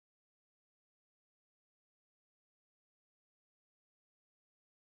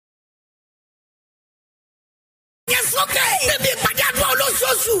sókè. Níbi ìpàdé àdúrà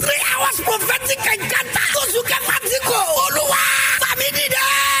olóṣooṣù. 3 hours prophetic encounter. Tóṣù kẹfà tí kò. Olúwa fàmí dìde.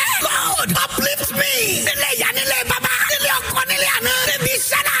 Lord uplift me. Nílé ìyá nílé bàbá. Nílé ọkọ nílé àná. Níbi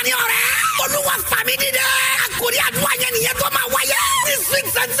iṣẹ́ láàrin ọ̀rẹ́. Olúwa fàmí dìde. Àkórí àdúrà yẹn nìyẹn tó máa wáyé. This week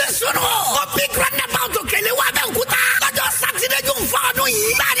sensational. Open roundabout Òkèlè wà Abẹ́òkúta. Lọ́jọ́ Sátidé June 4 ọdún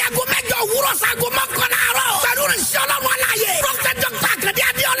yìí. Láàrin aago 8 òwúrọ̀ sago 11 àárọ̀. Pẹ̀lú ìrìnsẹ̀ Ọlọ́run aláyé. Prophet Dr. Akande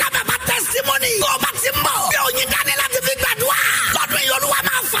Adéọlá bàbá testimony. Tó o bá ti mọ̀. Bí oyin dání láti fi gbàdúrà. Lọ́dún yìí Olúwa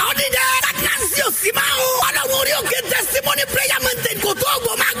máa fà ọ́ dídẹ́. Pregnancy ò sí máa ń. Ọlọ́run orí òkè testimony prayer mountain kò tó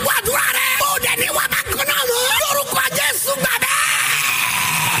ògbó máa gbọ́ àdúrà rẹ̀. Ó dẹ̀ ní wàá máa kọ́ náà mọ́. Lórúkọ Jésù gbà bẹ́ẹ̀.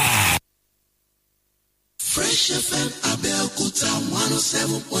 Fresh FM Abẹ́òkúta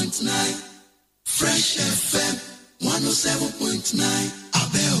 107.9. Fresh FM 107.9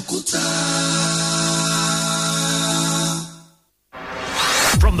 Abẹ́òkúta.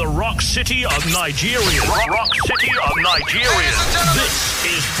 From the rock city of Nigeria. Rock city of Nigeria. This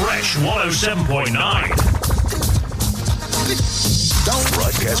is Fresh 107.9. Don't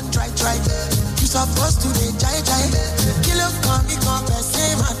broadcast. Try. You supposed to be jai. Kill up, come become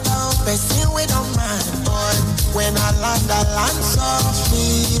person, person we don't mind. Boy, when I land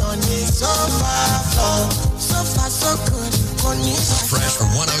softly on the sofa floor. So far, so good. Fresh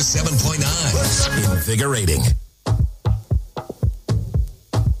 107.9. Invigorating.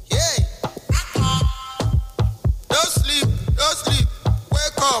 Don't sleep.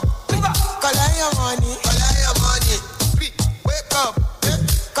 Wake up. Collect your money. Sleep. Wake up.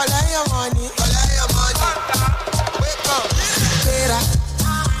 Collect your money. Wake up.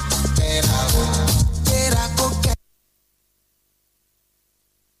 Tera, go get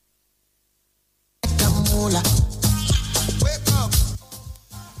the moolah. Wake up.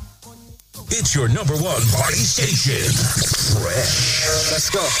 It's your number one party station. Fresh. Let's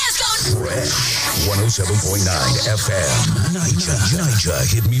go. Fresh 107.9 FM. Niger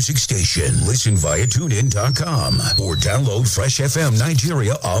Hit Music Station. Listen via TuneIn.com or download Fresh FM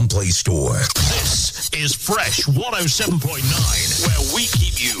Nigeria on Play Store. This is Fresh 107.9, where we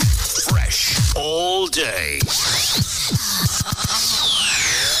keep you fresh all day.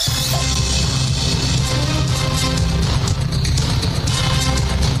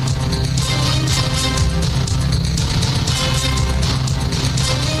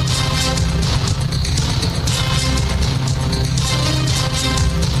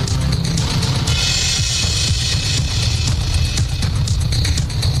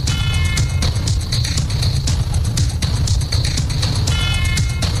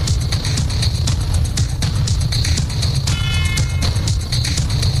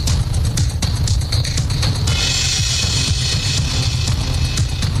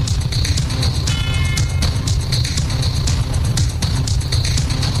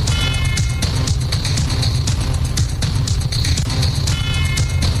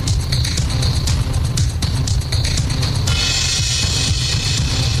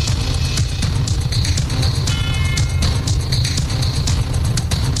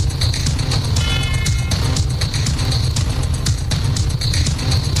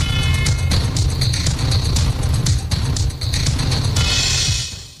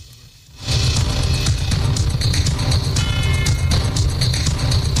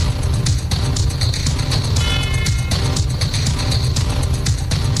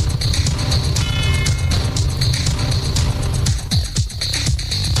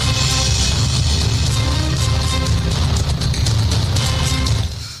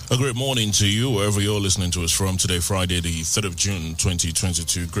 A great morning to you, wherever you're listening to us from today, Friday, the 3rd of June,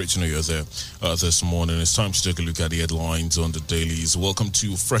 2022. Great to know you're there this morning. It's time to take a look at the headlines on the dailies. Welcome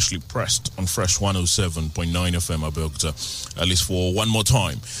to Freshly Pressed on Fresh 107.9 FM Abẹ́òkúta, at least for one more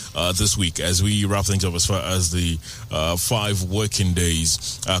time this week as we wrap things up as far as the 5 working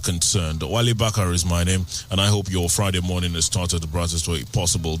days are concerned. Wale Bakar is my name, and I hope your Friday morning has started the brightest way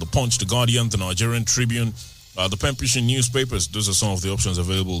possible. The Punch, The Guardian, The Nigerian Tribune, the pen pushing newspapers, those are some of the options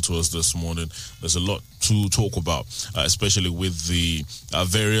available to us this morning. There's a lot to talk about, especially with the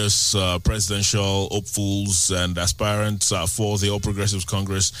various presidential hopefuls and aspirants for the All Progressives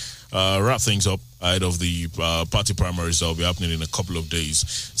Congress. Wrap things up ahead of the party primaries that will be happening in a couple of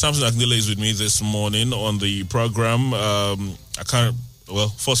days. Samson Akindele is with me this morning on the program.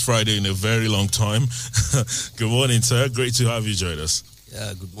 First Friday in a very long time. Good morning, sir. Great to have you join us.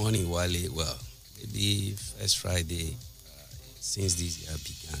 Yeah, good morning, Wale. Well, the first Friday since this year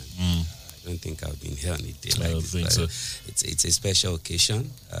began. I don't think I've been here on a day like this. Think so. It's a special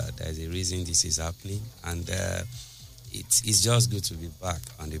occasion. There's a reason this is happening, and it's just good to be back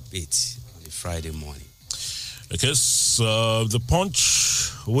on the beat on a Friday morning. Okay, so the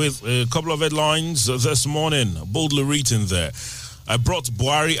Punch with a couple of headlines this morning, boldly written there. I brought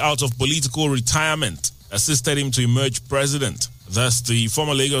Buhari out of political retirement, assisted him to emerge president. That's the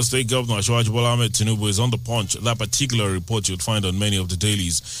former Lagos State Governor, Asiwaju Bola Ahmed Tinubu, is on the Punch. That particular report you'll find on many of the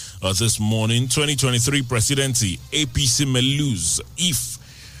dailies this morning. 2023 presidency, APC may lose if,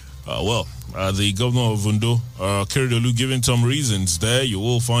 the governor of Ondo, Keredolu, giving some reasons there. You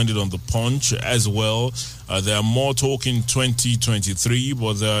will find it on the Punch as well. There are more talking 2023,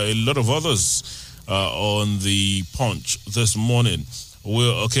 but there are a lot of others on the Punch this morning.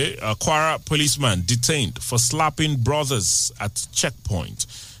 A Kwara policeman detained for slapping brothers at checkpoint.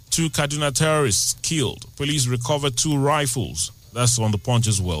 2 Kaduna terrorists killed. Police recovered 2 rifles. That's on the Punch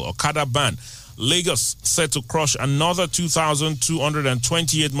as well. Okada ban. Lagos set to crush another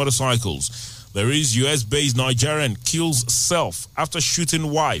 2,228 motorcycles. There is US-based Nigerian kills self after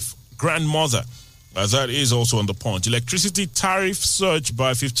shooting wife, grandmother. That is also on the Punch. Electricity tariff surged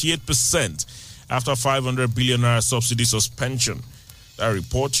by 58% after 500 billion naira subsidy suspension. That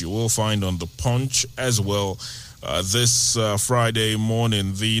report you will find on the Punch as well this Friday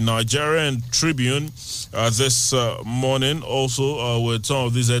morning. The Nigerian Tribune this morning also with some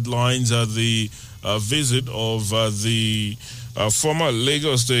of these headlines, the visit of the former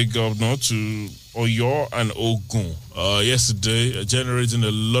Lagos State Governor to Oyo and Ogun yesterday, generating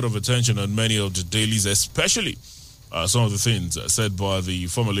a lot of attention on many of the dailies, especially some of the things said by the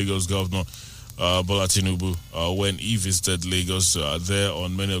former Lagos Governor Bola Tinubu when he visited Lagos. There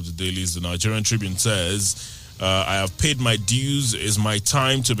on many of the dailies, the Nigerian Tribune says, I have paid my dues. It's my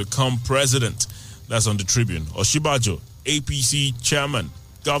time to become president. That's on the Tribune. Oshibajo, APC chairman,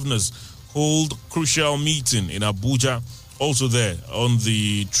 governors hold crucial meeting in Abuja. Also there on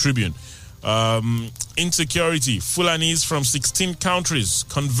the Tribune. Insecurity, Fulanis from 16 countries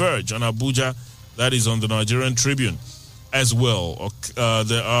converge on Abuja. That is on the Nigerian Tribune as well.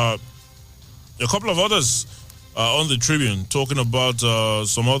 There are a couple of others on the Tribune talking about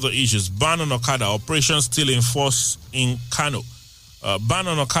some other issues. Ban on Okada operations still in force in Kano. Ban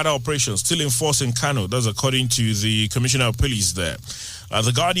on Okada operations still in force in Kano. That's according to the Commissioner of Police there.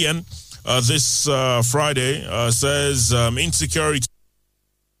 The Guardian this Friday says insecurity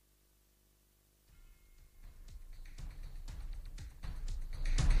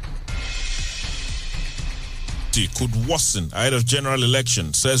could worsen ahead of general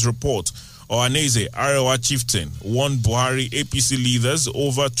election, says report. Ohaneze, Arewa chieftain, warned Buhari APC leaders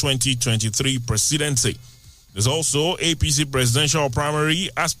over 2023 presidency. There's also APC presidential primary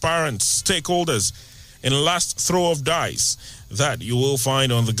aspirants, stakeholders in last throw of dice. That you will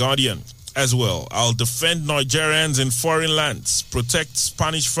find on The Guardian as well. I'll defend Nigerians in foreign lands, protect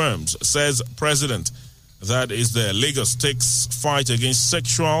Spanish firms, says president. That is there. Lagos takes fight against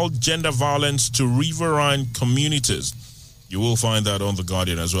sexual, gender violence to riverine communities. You will find that on The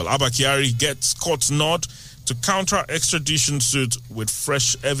Guardian as well. Abba Kyari gets court's nod to counter extradition suit with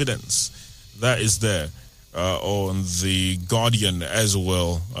fresh evidence. That is there on The Guardian as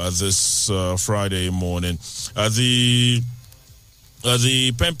well this Friday morning. The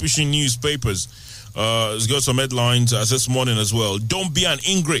pen pushing newspapers has got some headlines this morning as well. Don't be an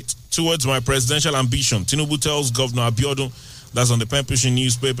ingrate towards my presidential ambition, Tinubu tells Governor Abiodun. That's on the pen pushing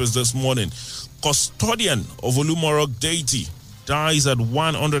newspapers this morning. Custodian of Olumorok deity dies at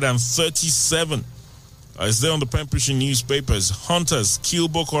 137. It's there on the pen pushing newspapers. Hunters kill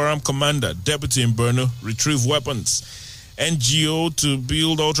Boko Haram commander, deputy in Borno, retrieve weapons. NGO to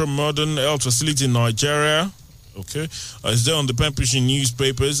build ultra-modern health facility in Nigeria. Okay. It's there on the pen pushing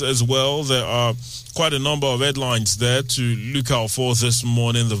newspapers as well. There are quite a number of headlines there to look out for this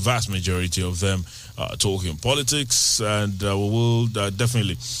morning. The vast majority of them talking politics, and we will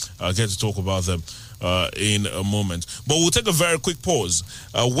definitely get to talk about them in a moment. But we'll take a very quick pause.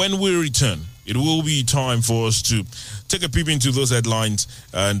 When we return, it will be time for us to take a peep into those headlines,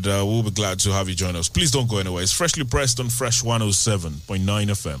 and we'll be glad to have you join us. Please don't go anywhere. It's freshly pressed on Fresh 107.9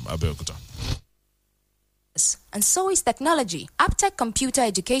 FM, Abeokuta. And so is technology. Aptech Computer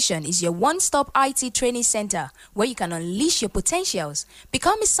Education is your one-stop IT training center where you can unleash your potentials.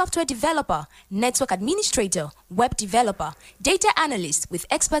 Become a software developer, network administrator, web developer, data analyst with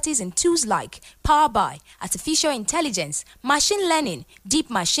expertise in tools like Power BI, artificial intelligence, machine learning, deep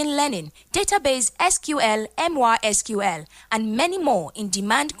machine learning, database SQL, MySQL, and many more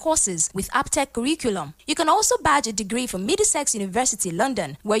in-demand courses with Aptech curriculum. You can also badge a degree from Middlesex University,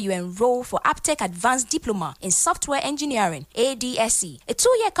 London, where you enroll for Aptech Advanced Diploma in Software Engineering, ADSE, a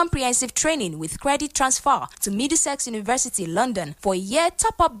 2-year comprehensive training with credit transfer to Middlesex University, London for a year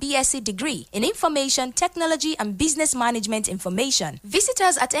top-up BSc degree in Information Technology and Business Management Information. Visit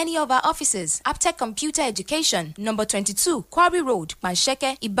us at any of our offices. Aptech Computer Education, number 22, Quarry Road,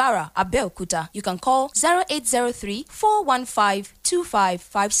 Mansheke, Ibara, Abeokuta. You can call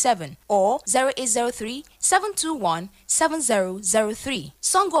 0803-415-2557 or 0803-721-7003.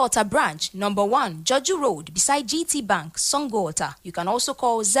 Songo Branch, number 1, Joju Road, beside GT Bank, Songo. You can also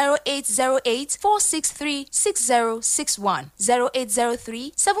call 0808-463-6061,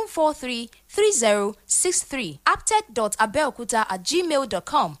 0803-743-3063,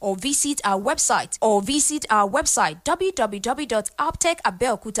 aptech.abeokuta@gmail.com or visit our website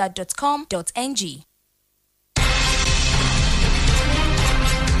www.aptechabeokuta.com.ng.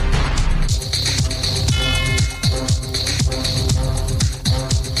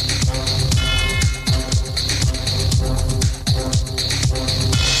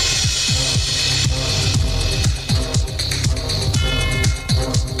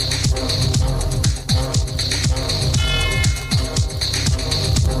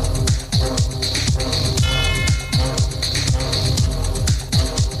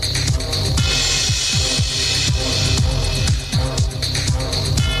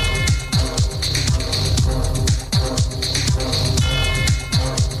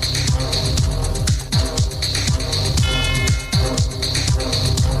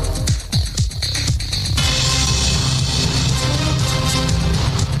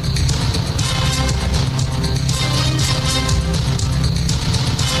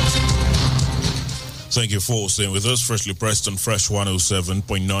 Thank you for staying with us. Freshly pressed on Fresh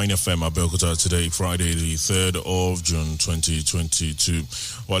 107.9 FM Abeokuta today, Friday, the 3rd of June, 2022.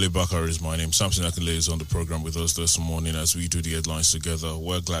 Wale Bakar is my name. Samson Akile is on the program with us this morning as we do the headlines together.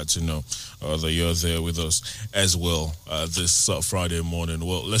 We're glad to know that you're there with us as well this Friday morning.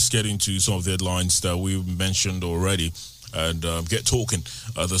 Well, let's get into some of the headlines that we mentioned already and get talking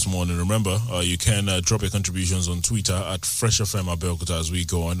this morning. Remember, you can drop your contributions on Twitter at Fresh FM Abeokuta as we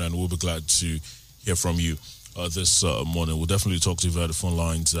go on, and we'll be glad to hear from you this morning. We'll definitely talk to you via the phone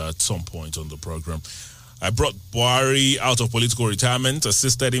lines at some point on the program. I brought Buhari out of political retirement,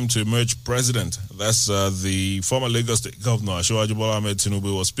 assisted him to emerge president. That's the former Lagos State Governor, Asiwaju Bola Ahmed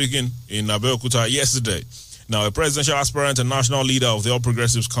Tinubu, was speaking in Abeokuta yesterday. Now, a presidential aspirant and national leader of the All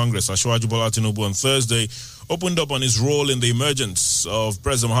Progressives Congress, Asiwaju Bola Tinubu, on Thursday opened up on his role in the emergence of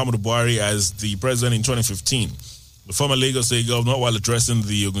President Muhammadu Buhari as the president in 2015. The former Lagos State Governor, while addressing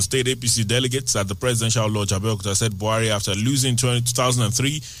the Ogun State APC delegates at the Presidential Lodge Abeokuta, said Buhari, after losing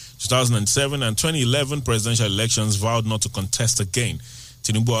 2003, 2007 and 2011 presidential elections, vowed not to contest again.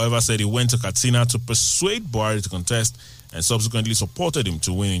 Tinubu, however, said he went to Katsina to persuade Buhari to contest and subsequently supported him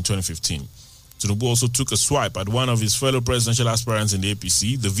to win in 2015. Tinubu also took a swipe at one of his fellow presidential aspirants in the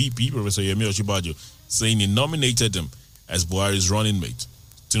APC, the VP, Professor Yemi Osinbajo, saying he nominated him as Buhari's running mate.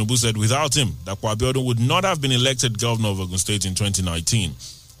 Tinubu said without him, Dapo Abiodun would not have been elected governor of Ogun State in 2019.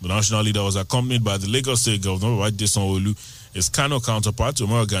 The national leader was accompanied by the Lagos State Governor, Babajide Sanwo-Olu, his Kano counterpart,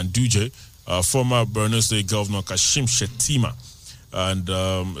 Umar Ganduje, former Borno State Governor Kashim Shettima, and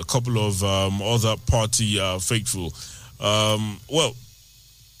a couple of other party faithful. Well,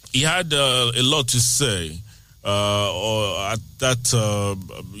 he had a lot to say at that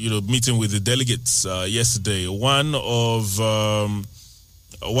meeting with the delegates yesterday. One of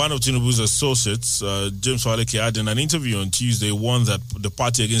Tinubu's associates, James Faleke, had in an interview on Tuesday warned that the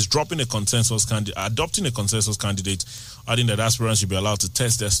party against adopting a consensus candidate, adding that aspirants should be allowed to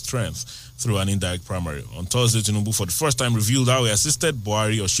test their strength through an indirect primary. On Thursday, Tinubu for the first time revealed how he assisted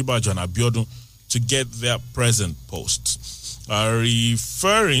Buhari, Osinbajo, and Abiodun to get their present posts.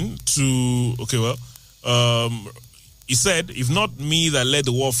 Referring to, he said, if not me that led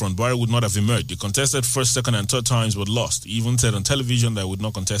the war front, Buhari would not have emerged. He contested first, second, and third times but lost. He even said on television that I would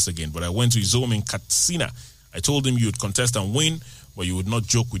not contest again. But I went to his home in Katsina. I told him you would contest and win, but you would not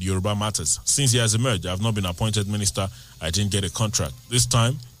joke with Yoruba matters. Since he has emerged, I have not been appointed minister. I didn't get a contract. This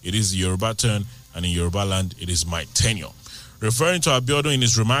time, it is the Yoruba turn, and in Yoruba land, it is my tenure. Referring to Abiodun in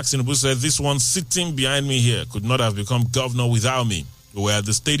his remarks, Tinubu said, this one sitting behind me here could not have become governor without me. We were at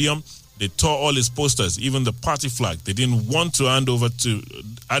the stadium. They tore all his posters, even the party flag. They didn't want to hand over it to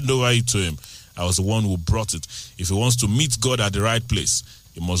him. I was the one who brought it. If he wants to meet God at the right place,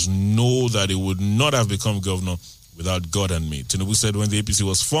 he must know that he would not have become governor without God and me. Tinubu said when the APC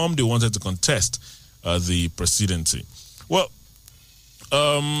was formed, they wanted to contest the presidency. Well,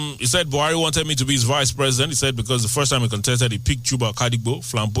 He said Buhari wanted me to be his vice president. He said because the first time he contested, he picked Chuba Kadigbo,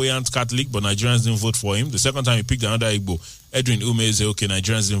 flamboyant Catholic, but Nigerians didn't vote for him. The second time he picked another Igbo, Edwin Umeze, okay,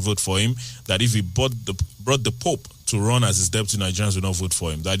 Nigerians didn't vote for him. That if he brought the Pope to run as his deputy, Nigerians would not vote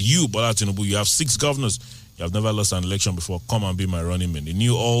for him. That you, Bola Tinubu, you have 6 governors. You have never lost an election before. Come and be my running mate. He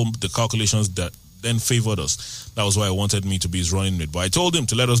knew all the calculations that then favored us. That was why he wanted me to be his running mate. But I told him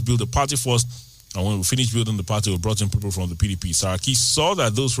to let us build a party first. And when we finished building the party, we brought in people from the PDP. Saraki saw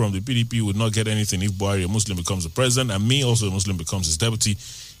that those from the PDP would not get anything if Buhari, a Muslim, becomes the president, and me, also a Muslim, becomes his deputy.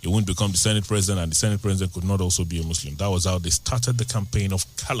 He wouldn't become the Senate president, and the Senate president could not also be a Muslim. That was how they started the campaign of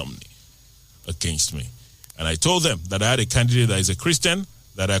calumny against me. And I told them that I had a candidate that is a Christian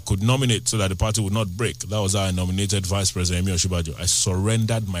that I could nominate so that the party would not break. That was how I nominated Vice President Yemi Osinbajo. I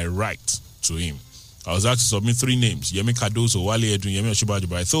surrendered my right to him. I was asked to submit 3 names, Yemi Cardoso, Wale Edwin, Yemi Osinbajo,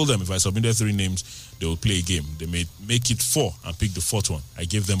 but I told them if I submitted 3 names, they would play a game. They may make it 4 and pick the 4th one. I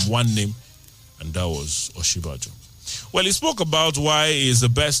gave them 1 name, and that was Osinbajo. Well, he spoke about why he is the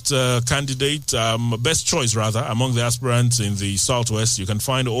best candidate, best choice rather, among the aspirants in the Southwest. You can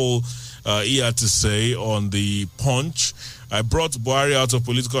find all he had to say on the Punch. I brought Buhari out of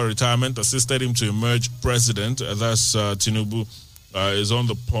political retirement, assisted him to emerge president. That's Tinubu is on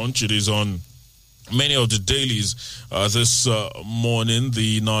the Punch. It is on many of the dailies this morning.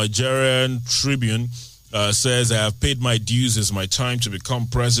 The Nigerian Tribune says, I have paid my dues. It's my time to become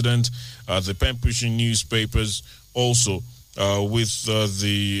president. The pen pushing newspapers also with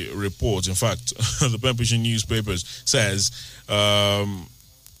the report. In fact, the pen pushing newspapers says,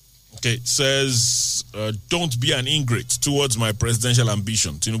 don't be an ingrate towards my presidential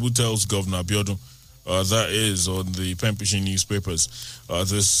ambition. Tinubu tells Governor Abiodun. That is on the pen pushing newspapers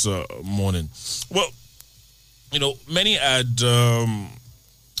this morning. Well, many had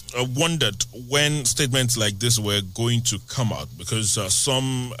wondered when statements like this were going to come out, because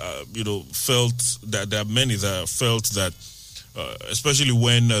some, felt that there are many that felt that, especially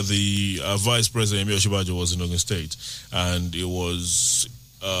when the Vice President Yemi Osinbajo was in Ogun State, and it was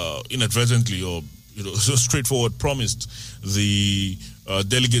inadvertently or so straightforward promised the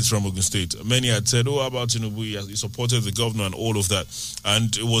delegates from Ogun State. Many had said, how about Tinubu? He supported the governor and all of that.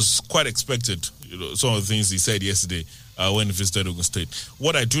 And it was quite expected, some of the things he said yesterday when he visited Ogun State.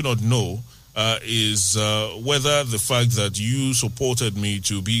 What I do not know is whether the fact that you supported me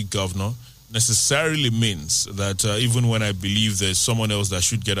to be governor necessarily means that even when I believe there's someone else that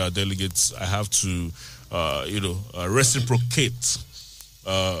should get our delegates, I have to, reciprocate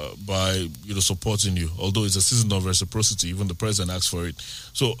by supporting you, although it's a season of reciprocity. Even the president asked for it.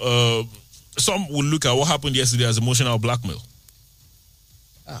 So some will look at what happened yesterday as emotional blackmail.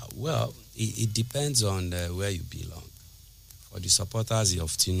 Well, it depends on where you belong. For the supporters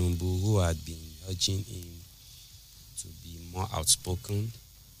of Tinubu who had been urging him to be more outspoken,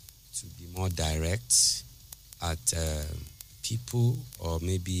 to be more direct at people or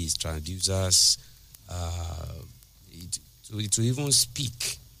maybe his traducers, to even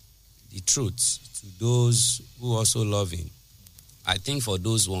speak the truth to those who also love him. I think for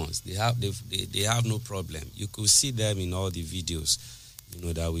those ones, they have no problem. You could see them in all the videos,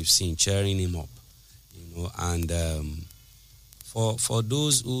 that we've seen cheering him up, and for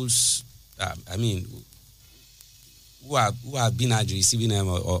those who's, who have been at the receiving end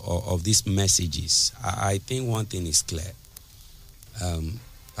of these messages, I think one thing is clear.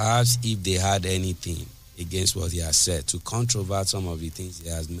 Perhaps if they had anything against what he has said, to controvert some of the things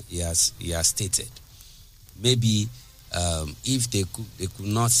he has stated, maybe if they could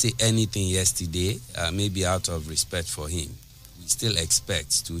not say anything yesterday, maybe out of respect for him, we still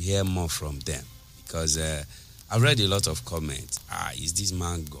expect to hear more from them, because I've read a lot of comments. Is this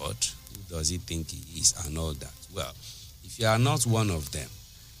man God? Who does he think he is, and all that? Well, if you are not one of them,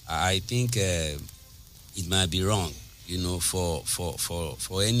 I think it might be wrong,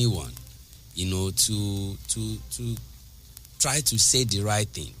 for anyone, to try to say the right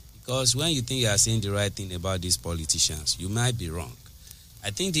thing. Because when you think you are saying the right thing about these politicians, you might be wrong.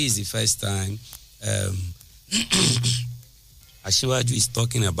 I think this is the first time Asiwaju is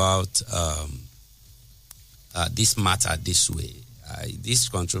talking about this matter this way. This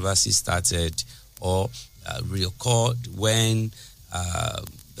controversy started or reoccurred when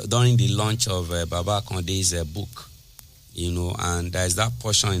during the launch of Baba Konde's book, and there's that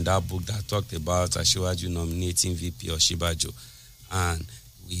portion in that book that talked about Asiwaju nominating VP Osinbajo, and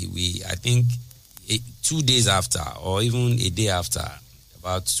I think 2 days after, or even a day after,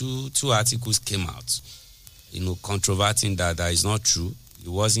 about two articles came out, controverting that is not true. He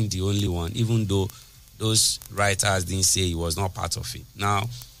wasn't the only one, even though those writers didn't say he was not part of it. Now,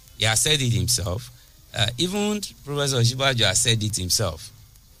 he has said it himself, Even Professor Oshibajo has said it himself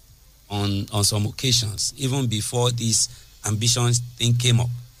on some occasions, even before this ambition thing came up.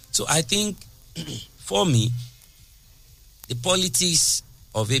 So I think, for me, the politics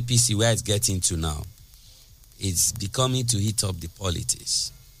of APC, where it's getting to now, it's becoming to heat up the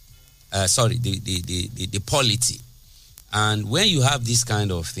politics. The polity. And when you have this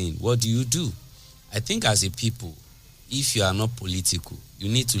kind of thing, what do? I think as a people, if you are not political, you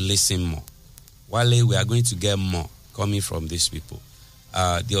need to listen more. Wale, we are going to get more coming from these people.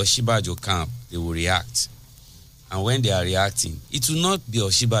 The Oshibajo camp, they will react. And when they are reacting, it will not be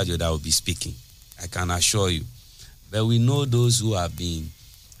Oshibajo that will be speaking, I can assure you. But we know those who have been,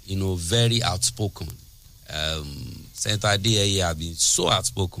 very outspoken. Senator Adeyeye have been so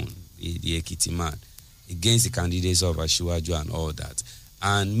outspoken, the Ekiti man, against the candidates of Asiwaju and all that.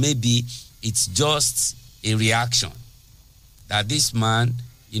 And maybe it's just a reaction that this man,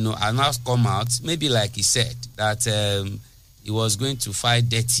 has now come out, maybe like he said, that he was going to fight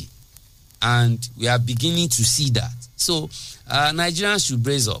dirty. And we are beginning to see that. So Nigerians should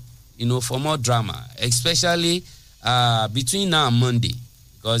brace up, for more drama, especially between now and Monday,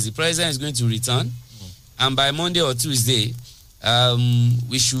 because the president is going to return. And by Monday or Tuesday,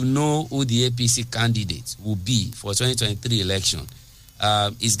 we should know who the APC candidate will be for 2023 election.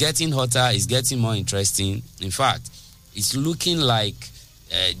 It's getting hotter, it's getting more interesting. In fact, it's looking like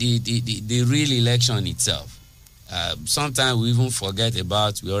the real election itself. Sometimes we even forget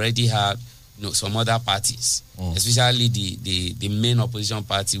about, we already have some other parties, especially the main opposition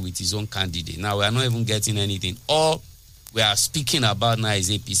party with his own candidate. Now we are not even getting anything. All we are speaking about now is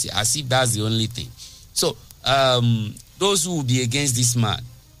APC, as if that's the only thing. So those who will be against this man,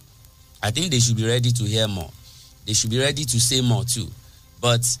 I think they should be ready to hear more. They should be ready to say more too.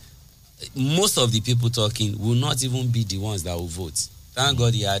 But most of the people talking will not even be the ones that will vote. Thank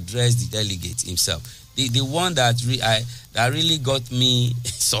God he addressed the delegate himself. The one that really got me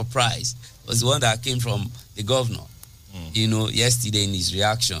surprised was the one that came from the governor, yesterday in his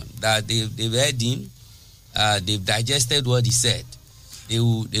reaction, that they've heard him, they've digested what he said. They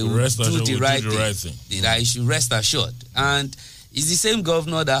will do the right thing. That he should rest assured. And it's the same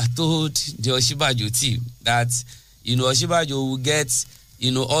governor that told the Oshibajo team that, Oshibajo will get,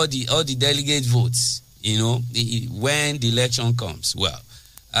 all the delegate votes, when the election comes. Well,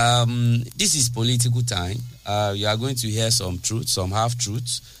 this is political time. You are going to hear some truth, some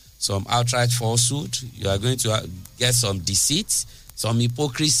half-truths, some outright falsehood. You are going to get some deceit, some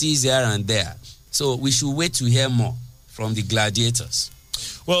hypocrisies here and there. So we should wait to hear more from the gladiators.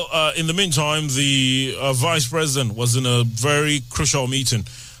 Well, in the meantime, the vice president was in a very crucial meeting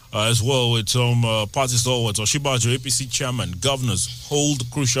as well with some party stalwarts. Oshibajo, APC chairman, governors hold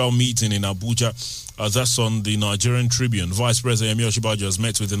crucial meeting in Abuja. That's on the Nigerian Tribune. Vice President Yemi Oshibajo has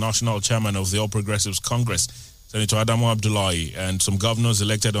met with the national chairman of the All Progressives Congress, Senator Adamu Abdullahi, and some governors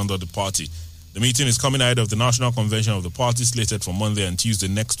elected under the party. The meeting is coming ahead of the national convention of the party slated for Monday and Tuesday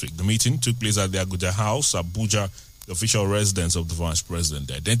next week. The meeting took place at the Aguja House, Abuja, the official residence of the vice president.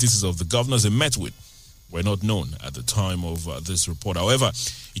 The identities of the governors he met with were not known at the time of this report. However,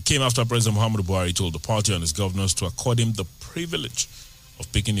 it came after President Muhammadu Buhari told the party and his governors to accord him the privilege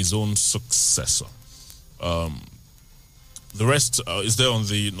of picking his own successor. The rest is there on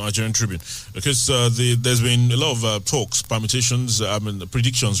the Nigerian Tribune, because there's been a lot of talks, permutations,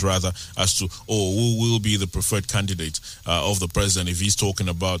 predictions rather, as to who will be the preferred candidate of the president if he's talking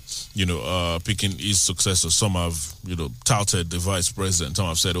about picking his successor. Some have touted the vice president. Some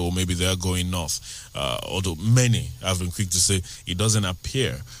have said maybe they are going north. Although many have been quick to say it doesn't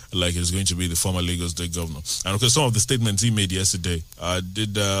appear like it's going to be the former Lagos State governor. And of course, some of the statements he made yesterday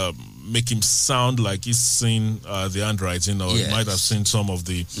did make him sound like he's seen the handwriting, or he might have seen some of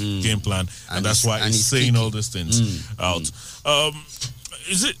the game plan, and that's why he's saying all these things out.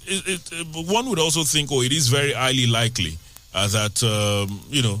 One would also think, it is very highly likely that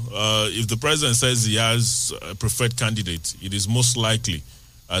if the president says he has a preferred candidate, it is most likely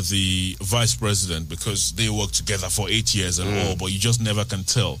the vice president, because they work together for 8 years and all, but you just never can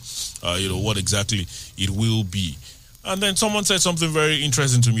tell, what exactly it will be. And then someone said something very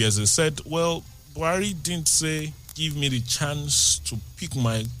interesting to me, as they said, well, Buhari didn't say, give me the chance to pick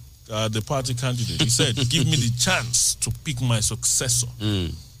the party candidate. He said, give me the chance to pick my successor.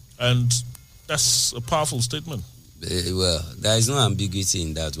 And that's a powerful statement. Well, there is no ambiguity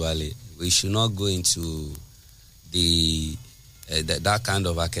in that, Wale. We should not go into that kind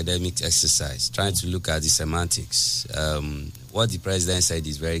of academic exercise, trying to look at the semantics. What the president said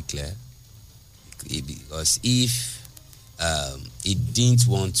is very clear. Because if he didn't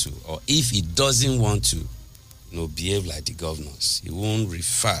want to, or if he doesn't want to, behave like the governors, he won't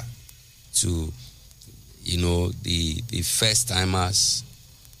refer to, the first timers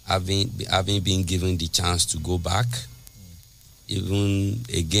having been given the chance to go back, even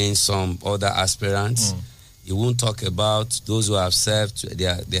against some other aspirants. He won't talk about those who have served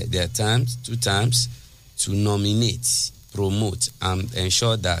their terms 2 times, to nominate, promote, and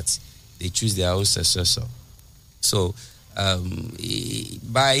ensure that they choose their own successor. So,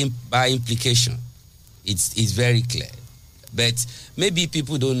 by implication, it's very clear. But maybe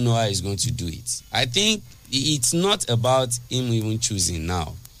people don't know how he's going to do it. I think it's not about him even choosing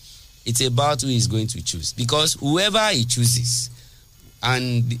now. It's about who he's going to choose. Because whoever he chooses,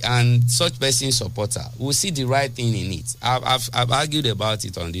 and such person's supporter will see the right thing in it. I've argued about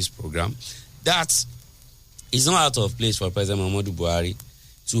it on this program, that it's not out of place for President Muhammadu Buhari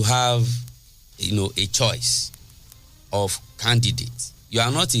to have, a choice of candidates. You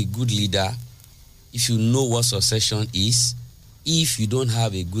are not a good leader if you know what succession is, if you don't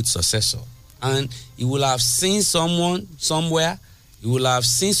have a good successor. And you will have seen someone somewhere, you will have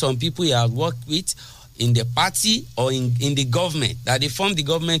seen some people you have worked with in the party or in the government, that they form the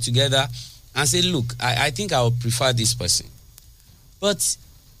government together and say, look, I think I would prefer this person. But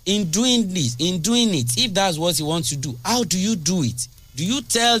in doing it, if that's what you want to do, how do you do it? Do you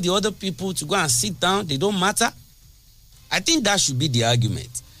tell the other people to go and sit down? They don't matter? I think that should be the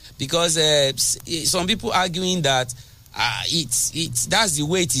argument. Because some people arguing that that's the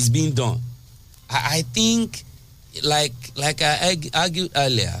way it is being done. I think, like I argued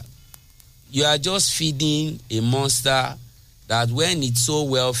earlier, you are just feeding a monster that when it's so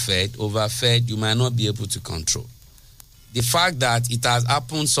well fed, overfed, you might not be able to control. The fact that it has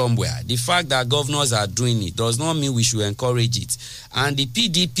happened somewhere, the fact that governors are doing it, does not mean we should encourage it. And the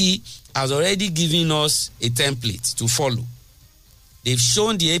PDP has already given us a template to follow. They've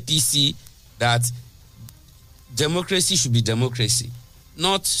shown the APC that democracy should be democracy,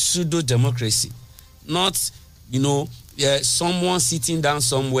 not pseudo-democracy, not, someone sitting down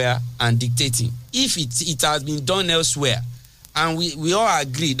somewhere and dictating. If it has been done elsewhere, and we all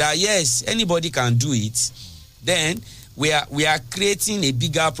agree that, yes, anybody can do it, then we are creating a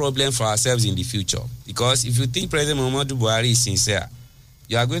bigger problem for ourselves in the future. Because if you think President Muhammadu Buhari is sincere,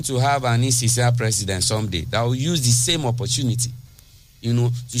 you are going to have an insincere president someday that will use the same opportunity,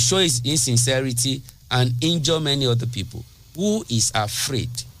 to show his insincerity and injure many other people. Who is afraid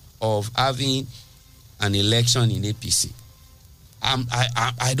of having an election in APC?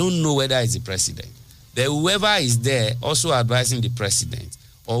 I don't know whether it's the president. But whoever is there also advising the president,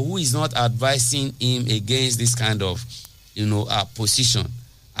 or who is not advising him against this kind of, position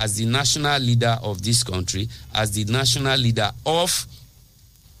as the national leader of this country, as the national leader of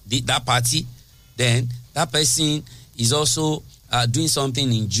that party, then that person is also doing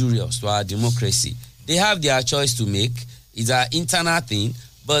something injurious to our democracy. They have their choice to make. It's an internal thing,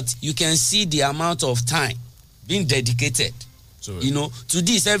 but you can see the amount of time being dedicated, to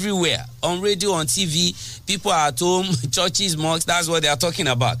this everywhere, on radio, on TV. People are at home, churches, mosques, that's what they are talking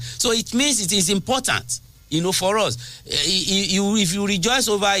about. So it means it is important, for us. If you rejoice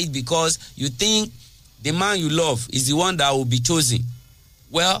over it because you think the man you love is the one that will be chosen,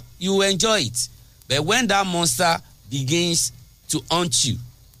 well, you will enjoy it. But when that monster begins to haunt you,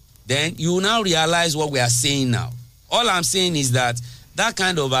 then you will now realize what we are saying now. All I'm saying is that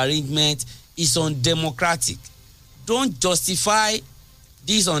kind of arrangement is undemocratic. Don't justify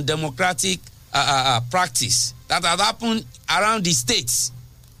this undemocratic practice that has happened around the states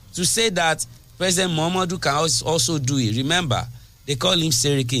to say that President Muhammadu can also do it. Remember, they call him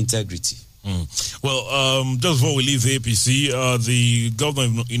Seriki integrity. Well, just before we leave the APC, the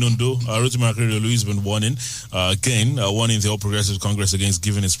governor in Ondo, Rotimi Akeredolu, has been warning the All Progressives Congress against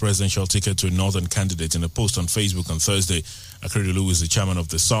giving its presidential ticket to a northern candidate. In a post on Facebook on Thursday, Akeredolu, is the chairman of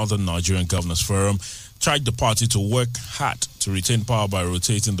the Southern Nigerian Governors Forum, charged the party to work hard to retain power by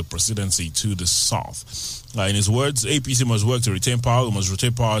rotating the presidency to the south. In his words, APC must work to retain power. We must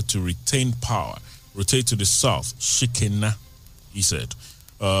rotate power to retain power. Rotate to the south. Shikena, he said.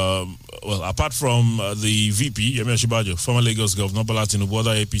 Apart from the VP, Yemi Osinbajo, former Lagos Governor Bola Tinubu,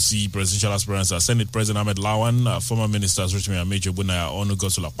 other APC presidential aspirants are Senate President Ahmed Lawan, former ministers Rotimi Amechi Ogbonnaya, Onu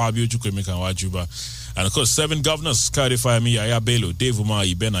Godswill Akpabio, Chukwuemeka Nwajuba, and of course 7 governors, Kayode Fayemi, Yahaya Bello, Dave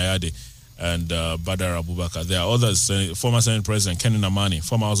Umahi, Ben Ayade, and Badar Abubakar. There are others, former Senate President Kenny Namani,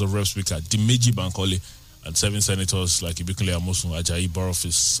 former House of Rep Speaker Dimeji Bankole, and 7 senators like Ibikunle Amosun, Ajayi Borough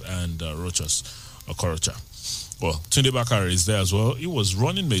and Rochas Okorocha. Well, Tunde Bakare is there as well. He was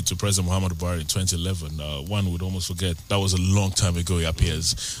running mate to President Muhammadu Buhari in 2011. One would almost forget. That was a long time ago, he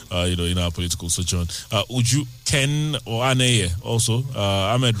appears, in our political sojourn. Uju, Ken or Aneye also.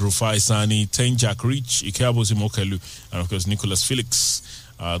 Ahmed Rufai Sani, Tenjak Rich, Ikeabosi Mokelu, and of course Nicholas Felix.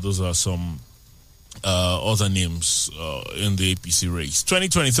 Those are some other names in the APC race.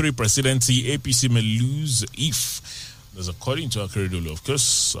 2023 presidency, APC may lose if, there's according to Akeredolu, of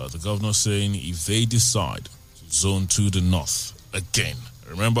course, the governor saying if they decide to zone to the north again.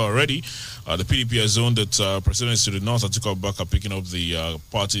 Remember already, the PDP has zoned its presidency to the north. Atiku Abubakar picking up the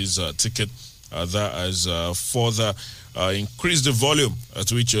party's ticket. That has further increased the volume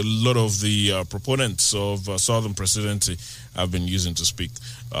at which a lot of the proponents of Southern presidency have been using to speak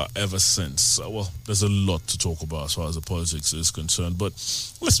ever since. Well, there's a lot to talk about as far as the politics is concerned, but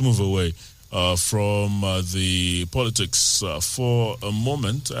let's move away from the politics for a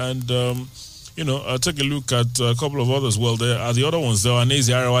moment and take a look at a couple of others. Well, there are the other ones. There are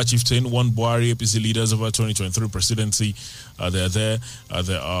Nezi Arawa chieftain, one Buhari APC leaders over 2023 presidency. They're there.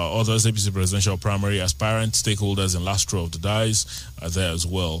 There are others, APC presidential primary aspirants, stakeholders in last row of the dice are there as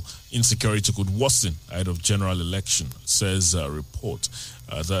well. Insecurity could worsen ahead of general election, says a report.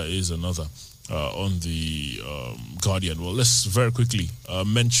 That is another on the Guardian. Well, let's very quickly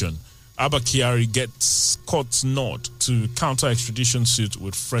mention Abba Kyari gets court's nod to counter extradition suit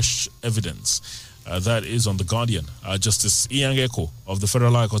with fresh evidence. That is on the Guardian. Justice Ian Eko of the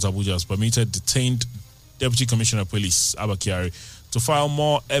Federal High Court Abuja has permitted detained Deputy Commissioner of Police Abba Kyari to file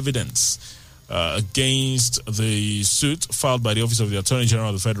more evidence against the suit filed by the Office of the Attorney General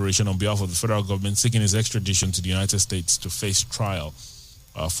of the Federation on behalf of the federal government seeking his extradition to the United States to face trial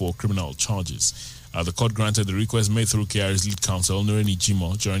for criminal charges. The court granted the request made through Kyari's lead counsel, Noreni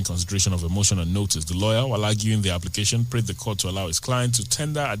Jimo, during consideration of a motion on notice. The lawyer, while arguing the application, prayed the court to allow his client to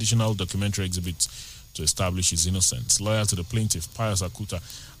tender additional documentary exhibits to establish his innocence. Lawyer to the plaintiff, Pius Akuta,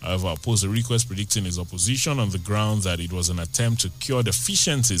 however, opposed the request, predicting his opposition on the ground that it was an attempt to cure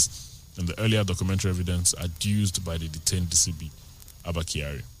deficiencies in the earlier documentary evidence adduced by the detained DCB, Abba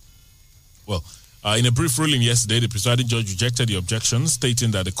Kyari. Well, in a brief ruling yesterday, the presiding judge rejected the objection, stating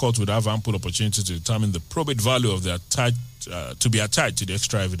that the court would have ample opportunity to determine the probate value of the to be attached to the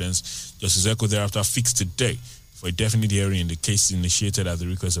extra evidence. Justice Eko thereafter fixed a day for a definite hearing in the case initiated at the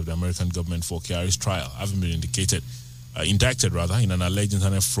request of the American government for Kyari's trial, having been indicted in an alleged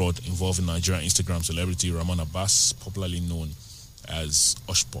internet fraud involving Nigerian Instagram celebrity Rahman Abbas, popularly known as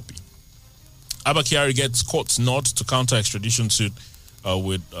Hush Puppy. Abba Kyari gets court's nod to counter extradition suit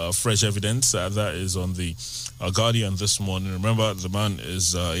with fresh evidence. That is on the Guardian this morning. Remember, the man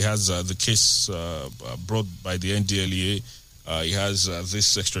is he has the case brought by the NDLEA. He has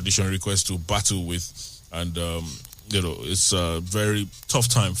this extradition request to battle with, and it's a very tough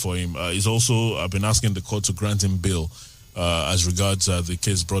time for him. He's also been asking the court to grant him bail as regards the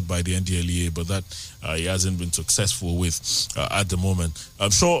case brought by the NDLEA, but that he hasn't been successful with at the moment.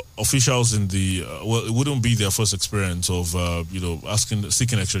 I'm sure officials in the it wouldn't be their first experience of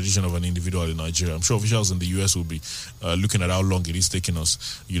seeking extradition of an individual in Nigeria. I'm sure officials in the US will be looking at how long it is taking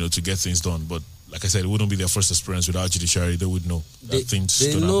us, to get things done. But like I said, it wouldn't be their first experience with our judiciary. They would know that things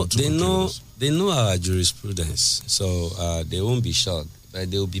don't happen. They know our jurisprudence, so they won't be shocked,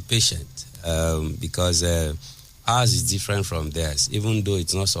 but they will be patient because ours is different from theirs, even though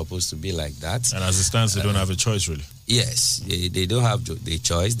it's not supposed to be like that. And as it stands, they don't have a choice, really. Yes, they don't have the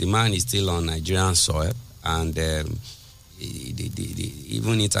choice. The man is still on Nigerian soil, and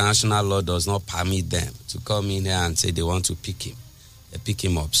even international law does not permit them to come in here and say they want to pick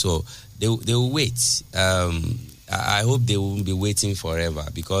him up. So they will wait. I hope they won't be waiting forever,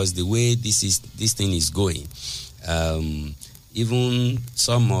 because the way this thing is going, even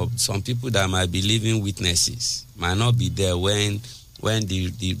some people that might be living witnesses might not be there when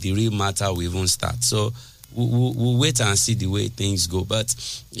the real matter will even start. So we'll wait and see the way things go. But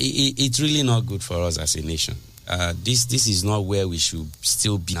it's really not good for us as a nation. This is not where we should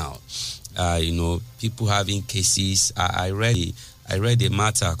still be now. People having cases. I read a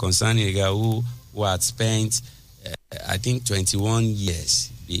matter concerning a guy who had spent I think 21 years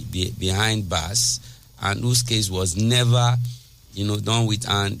behind bars, and whose case was never done with,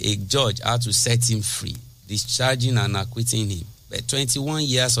 and a judge had to set him free, discharging and acquitting him. But 21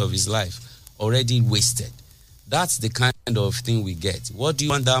 years of his life already wasted. That's the kind of thing we get. What do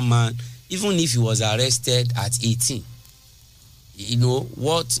you want that man, even if he was arrested at 18?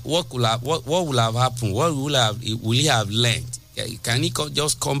 What will have happened? What will he have learned? Can he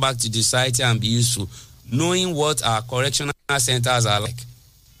just come back to the society and be useful, knowing what our correctional centers are like?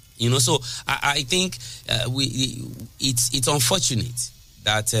 So I think it's unfortunate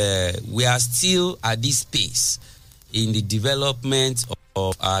that we are still at this pace in the development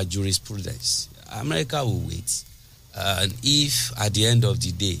of our jurisprudence. America will wait. And if at the end of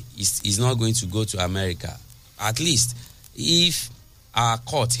the day it's not going to go to America, at least if our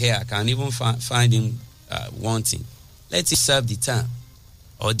court here can even find him wanting, let him serve the term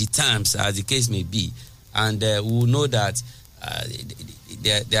or the terms, as the case may be, and we will know that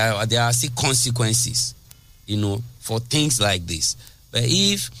there are still consequences, for things like this. But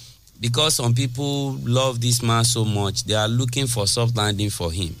if, because some people love this man so much, they are looking for soft landing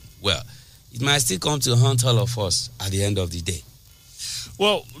for him, well, it might still come to haunt all of us at the end of the day.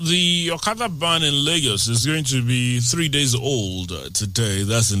 Well, the Okada ban in Lagos is going to be 3 days old today.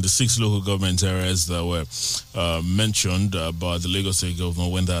 That's in the 6 local government areas that were mentioned by the Lagos State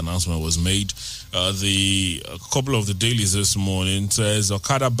government when the announcement was made. A couple of the dailies this morning says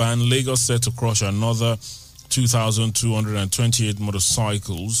Okada ban, Lagos set to crush another 2,228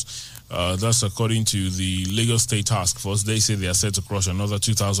 motorcycles. That's according to the Lagos State Task Force. They say they are set to crush another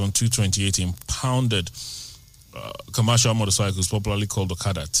 2,228 impounded commercial motorcycles, popularly called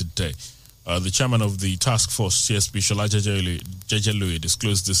Okada, today. The chairman of the task force, CSP Shola Jejeloye,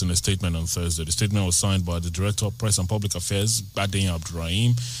 disclosed this in a statement on Thursday. The statement was signed by the Director of Press and Public Affairs, Badein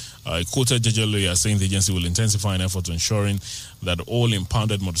Abdurrahim. He quoted Jejeloye as saying the agency will intensify an effort to ensuring that all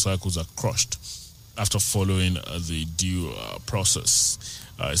impounded motorcycles are crushed after following the due process.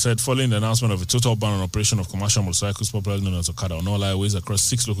 It said, following the announcement of a total ban on operation of commercial motorcycles, popularly known as Okada, on all highways across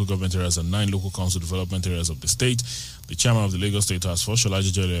 6 local government areas and 9 local council development areas of the state, the chairman of the Lagos State Task Force, Shola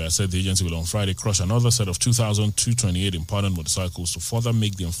Jejeloye, said the agency will on Friday crush another set of 2,228 impounded motorcycles to further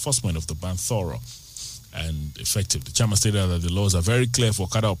make the enforcement of the ban thorough and effective. The chairman stated that the laws are very clear for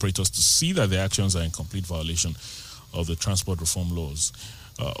Okada operators to see that their actions are in complete violation of the transport reform laws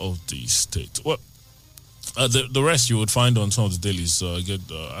of the state. Well, the rest you would find on some of the dailies.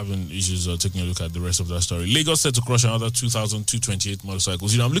 Having issues taking a look at the rest of that story. Lagos set to crush another 2,228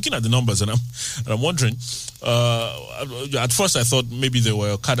 motorcycles. I'm looking at the numbers and I'm wondering. At first, I thought maybe there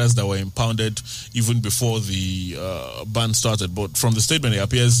were Okadas that were impounded even before the ban started. But from the statement, it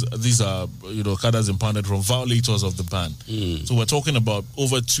appears these are Okadas impounded from violators of the ban. So we're talking about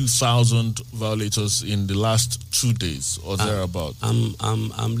over 2,000 violators in the last 2 days or thereabout. I'm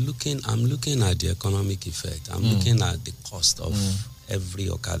looking at the economic effect. I'm looking at the cost of every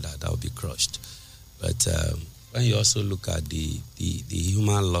Okada that will be crushed. But when you also look at the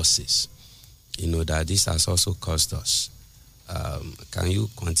human losses, that this has also cost us. Can you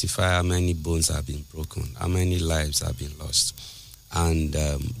quantify how many bones have been broken? How many lives have been lost? And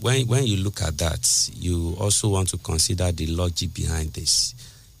when you look at that, you also want to consider the logic behind this.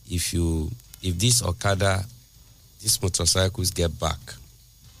 If this Okada, these motorcycles get back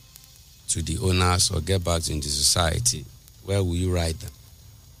to the owners or get back into society, where will you ride them?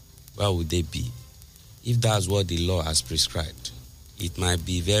 Where would they be? If that's what the law has prescribed, it might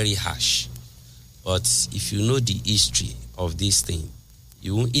be very harsh. But if you know the history of this thing,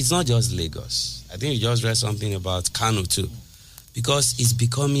 it's not just Lagos. I think you just read something about Kano too, because it's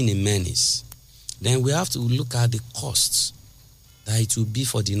becoming a menace. Then we have to look at the costs that it will be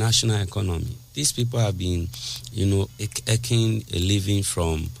for the national economy. These people have been, eking a living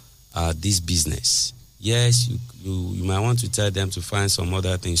from this business. Yes, you might want to tell them to find some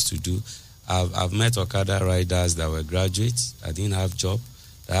other things to do. I've met Okada riders that were graduates, that didn't have job,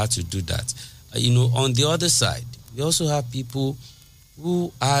 that had to do that. On the other side, we also have people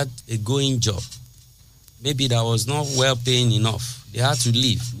who had a going job. Maybe that was not well paying enough. They had to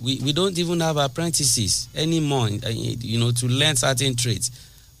leave. We don't even have apprentices anymore, to learn certain trades.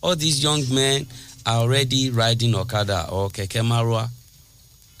 All these young men are already riding Okada or Keke Marua,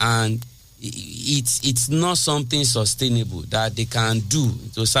 and it's not something sustainable that they can do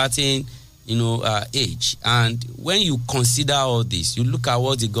to a certain age. And when you consider all this, you look at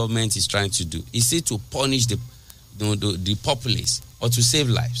what the government is trying to do. Is it to punish the populace or to save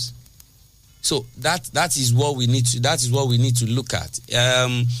lives? So that is what we need to look at.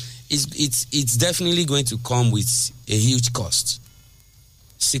 It's definitely going to come with a huge cost,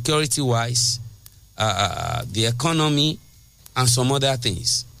 security wise, the economy, and some other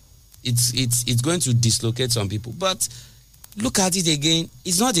things. It's going to dislocate some people. But look at it again.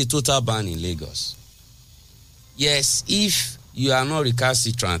 It's not a total ban in Lagos. Yes, if you are not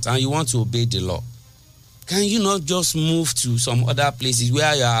recalcitrant and you want to obey the law, can you not just move to some other places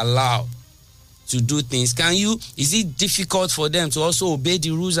where you are allowed to do things? Is it difficult for them to also obey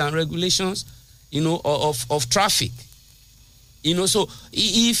the rules and regulations, of traffic? So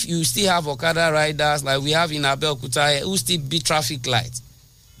if you still have Okada riders like we have in Abeokuta who still beat traffic lights,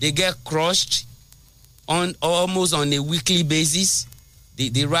 they get crushed almost on a weekly basis.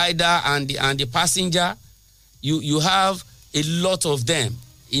 The rider and the passenger, you have a lot of them,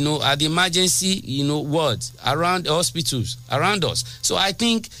 at the emergency, wards, around the hospitals, around us. So I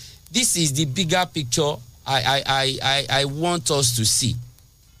think this is the bigger picture I want us to see.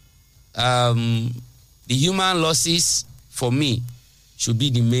 The human losses, for me, should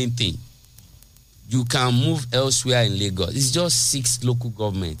be the main thing. You can move elsewhere in Lagos. It's just 6 local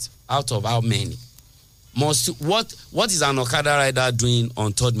governments out of how many? What is an Okada rider doing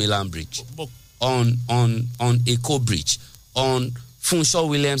on 3rd Mainland Bridge? On Eco Bridge? On Funshaw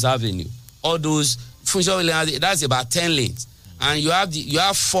Williams Avenue? All those Funshaw Williams, that's about 10 lanes. And you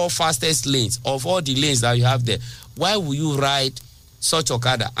have 4 fastest lanes of all the lanes that you have there. Why will you ride such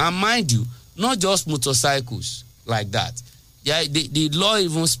Okada? And mind you, not just motorcycles like that. Yeah, the law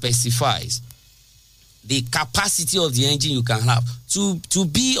even specifies the capacity of the engine you can have to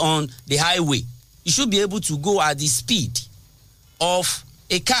be on the highway. You should be able to go at the speed of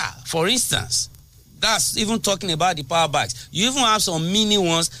a car, for instance. That's even talking about the power bikes. You even have some mini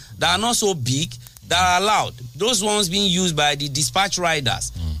ones that are not so big that are allowed. Those ones being used by the dispatch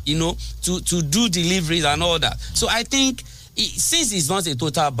riders, to do deliveries and all that. So I think since it's not a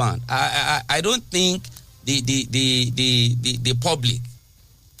total ban, I don't think the public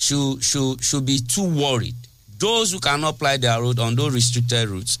should be too worried. Those who cannot apply their road on those restricted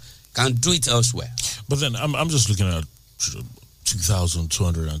routes can do it elsewhere. But then I'm just looking at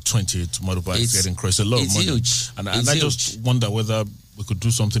 2,228 motorbikes getting crushed. A lot of money. Huge. And I just wonder whether we could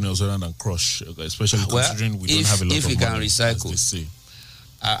do something else other than crush, especially considering we don't have a lot of money. If you can recycle.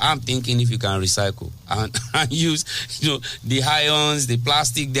 I'm thinking if you can recycle and use the ions, the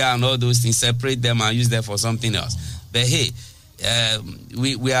plastic there and all those things, separate them and use them for something else. But hey,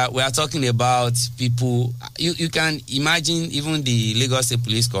 we are talking about people. You can imagine even the Lagos State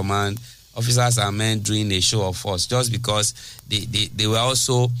Police Command officers and men doing a show of force just because they were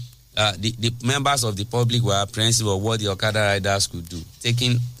also the members of the public were apprehensive of what the Okada riders could do,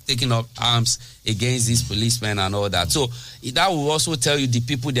 taking up arms against these policemen and all that. So that will also tell you the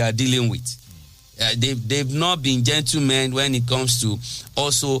people they are dealing with. They've not been gentlemen when it comes to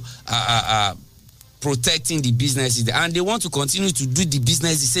also protecting the businesses, and they want to continue to do the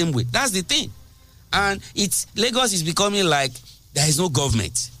business the same way. That's the thing. And Lagos is becoming like there is no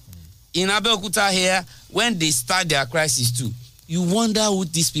government. In Abeokuta here, when they start their crisis too, you wonder who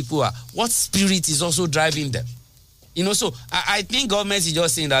these people are. What spirit is also driving them? So I think government is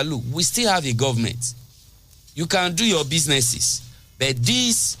just saying that, look, we still have a government. You can do your businesses, but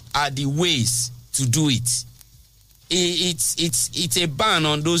these are the ways to do it. It's a ban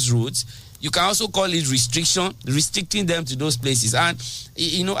on those roads. You can also call it restricting them to those places. And,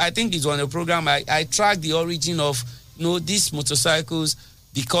 I think it's on a program, I tracked the origin of, these motorcycles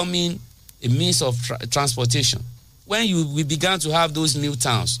becoming a means of transportation. When we began to have those new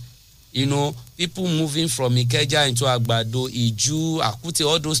towns, people moving from Ikeja into Agbado, Iju, Akute,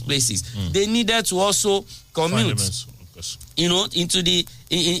 all those places, they needed to also commute, into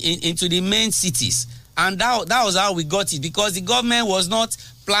the main cities. And that was how we got it, because the government was not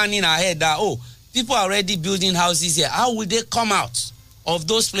planning ahead that, people are already building houses here. How will they come out of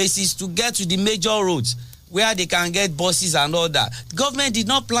those places to get to the major roads where they can get buses and all that? The government did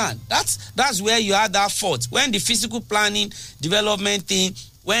not plan. That's where you had that fault. When the physical planning, development thing,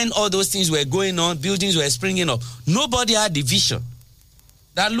 when all those things were going on, buildings were springing up, nobody had the vision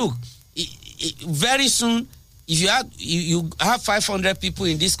that, look, very soon, if you have 500 people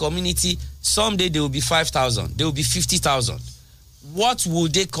in this community, someday there will be 5,000, there will be 50,000. What will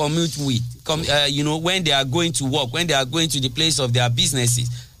they commute with, when they are going to work, when they are going to the place of their businesses?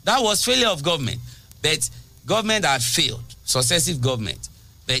 That was failure of government. But government had failed, successive government.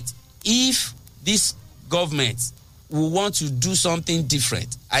 But if this government will want to do something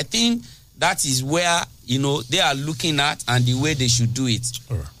different, I think that is where, they are looking at and the way they should do it.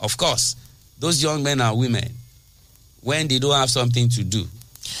 Right. Of course, those young men and women, when they don't have something to do,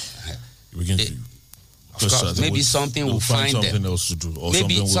 of course, maybe something will find them. Something else to do. Or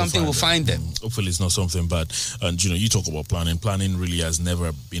maybe something will find them. Hopefully it's not something bad. And, you talk about planning. Planning really has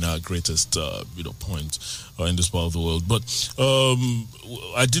never been our greatest, point in this part of the world. But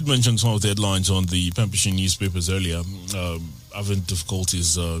I did mention some of the headlines on the Pembrokeshire newspapers earlier. Having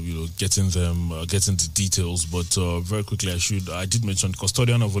difficulties, getting the details. But very quickly, I did mention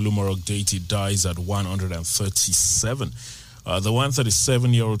custodian of Olumorok deity dies at 137. The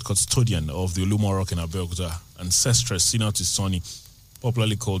 137-year-old custodian of the Olumorok in Abeokuta, ancestress Sina Tisoni,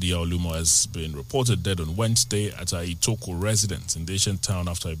 popularly called Iya Olumo, has been reported dead on Wednesday at her Itoko residence in the ancient town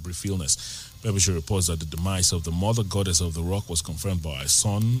after a brief illness. BBC reports that the demise of the mother goddess of the rock was confirmed by her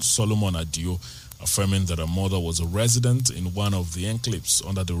son, Solomon Adio, affirming that her mother was a resident in one of the enclaves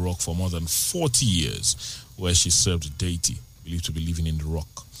under the rock for more than 40 years, where she served the deity, believed to be living in the rock.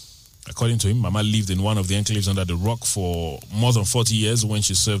 According to him, Mama lived in one of the enclaves under the rock for more than 40 years. When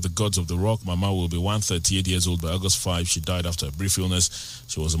she served the gods of the rock, Mama will be 138 years old by August 5. She died after a brief illness.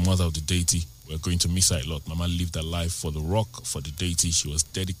 She was the mother of the deity, We're going to miss her a lot. Mama lived her life for the rock, for the deity. She was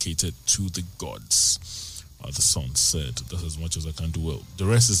dedicated to the gods. The son said, that's as much as I can do. Well, the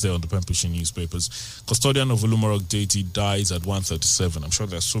rest is there on the pen pushing newspapers. Custodian of Olumorok deity dies at 1:37. I'm sure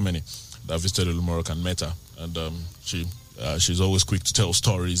there's so many that visited Olumorok and met her. And she's always quick to tell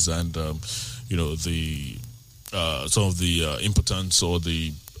stories and, some of the importance or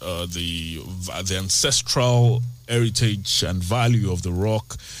the ancestral heritage and value of the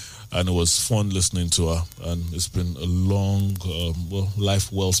rock. And it was fun listening to her, and it's been a long,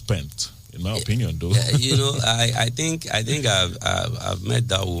 life well spent, in my opinion, though. I think I've met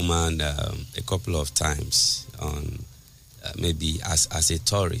that woman a couple of times on maybe as a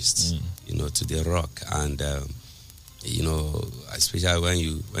tourist, to the rock, and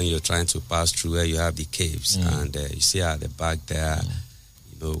especially when you're trying to pass through where you have the caves, and you see her at the back there,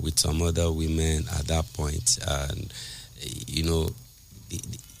 with some other women at that point, and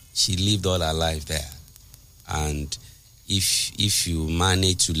she lived all her life there, and if you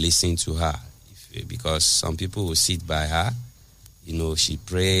manage to listen to her, because some people will sit by her, she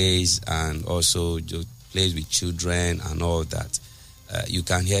prays and also just plays with children and all that. You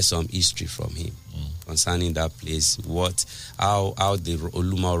can hear some history from him concerning that place. How the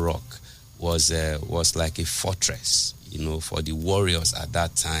Olumorok was like a fortress, for the warriors at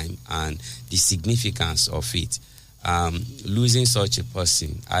that time, and the significance of it. Losing such a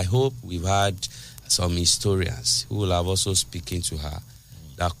person, I hope we've had some historians who will have also speaking to her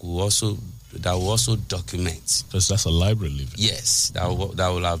that will also document. Because that's a library living. Yes, that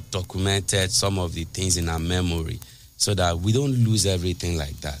will have documented some of the things in our memory, so that we don't lose everything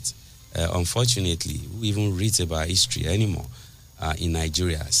like that. Unfortunately, we even read about history anymore in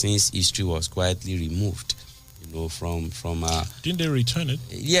Nigeria, since history was quietly removed. From didn't they return it?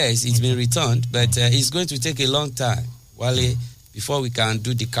 Yes, it's been returned, but it's going to take a long time, Wale, before we can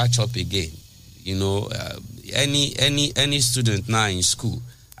do the catch up again. Any student now in school,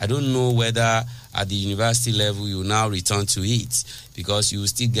 I don't know whether at the university level you now return to it, because you will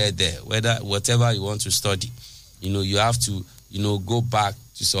still get there. Whatever you want to study, you have to go back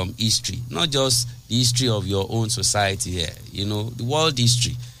to some history, not just the history of your own society here. The world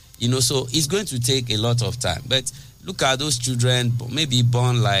history. So it's going to take a lot of time. But look at those children, maybe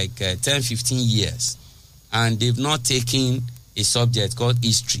born like 10, 15 years, and they've not taken a subject called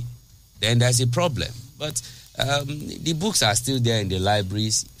history. Then there's a problem. But the books are still there in the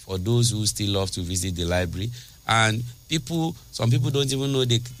libraries for those who still love to visit the library. And some people don't even know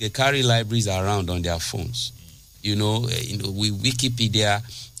they carry libraries around on their phones. With Wikipedia,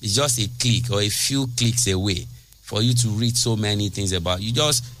 it's just a click or a few clicks away for you to read so many things about. You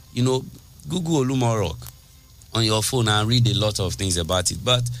just Google Olumorok on your phone and read a lot of things about it.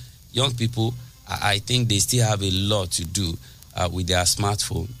 But young people, I think they still have a lot to do with their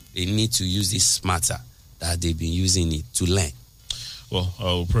smartphone. They need to use it smarter than they've been using it to learn. Well,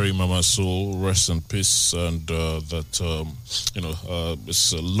 I'll pray Mama's soul rest in peace, and that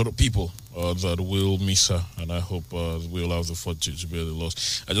it's a lot of people that will miss her, and I hope we'll have the fortune to bear the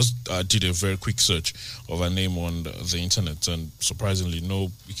loss. I just did a very quick search of her name on the internet, and surprisingly, no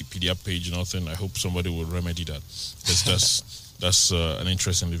Wikipedia page, nothing. I hope somebody will remedy that, because that's an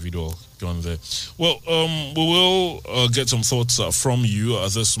interesting individual gone there. Well, we will get some thoughts from you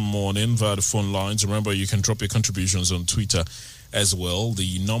this morning via the phone lines. Remember, you can drop your contributions on Twitter as well.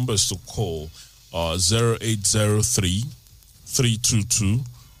 The numbers to call are 0803 322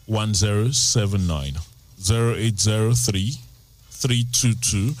 1079, 0803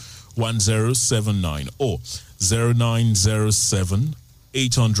 322 1079, or 0907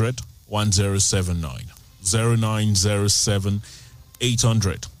 800 1079, 0907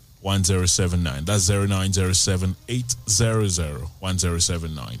 800 1079. That's 0907 800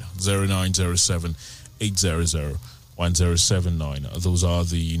 1079, 0907 800 1079. Those are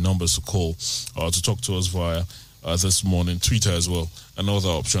the numbers to call to talk to us via this morning. Twitter as well. Another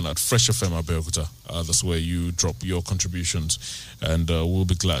option at Fresh FM Abeokuta. That's where you drop your contributions, and we'll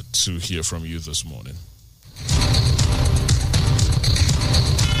be glad to hear from you this morning.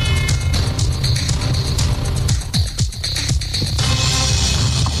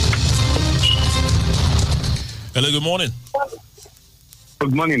 Hello, good morning.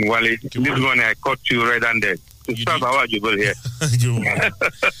 Good morning, Wally. This morning I caught you red-handed. You Stop our Jubal here. Good morning.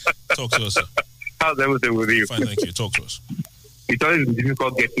 Talk to us, sir. How's everything with you? Fine, thank you. Talk to us. It's always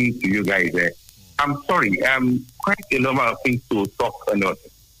difficult getting to you guys there. I'm sorry. Quite a number of things to talk about.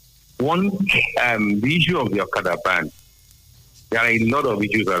 One, the issue of the Okada ban. There are a lot of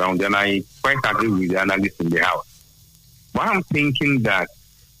issues around, and I quite agree with the analysts in the house. But I'm thinking that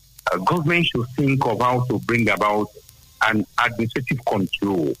government should think of how to bring about an administrative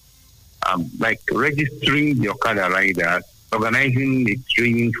control like registering the Okada riders, organizing the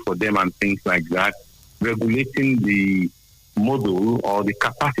training for them and things like that, regulating the model or the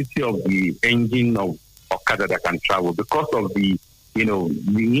capacity of the engine of Okada that can travel because of the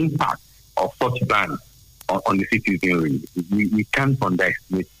impact of such ban on the citizenry. We can't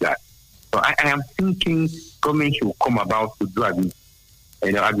underestimate that. So I am thinking government should come about to do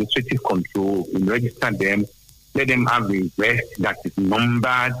administrative control, register them, let them have a vest that is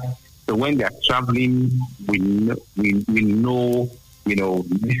numbered. So when they are traveling, we know,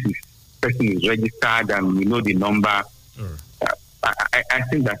 this person is registered and we know the number. I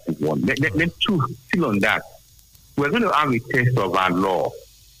think that is one. Then two, still on that, we're going to have a test of our law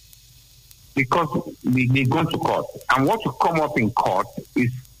because they've gone to court. And what will come up in court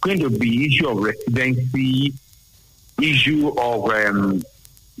is going to be issue of residency, issue of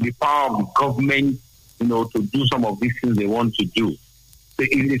the power of the government, to do some of these things they want to do. So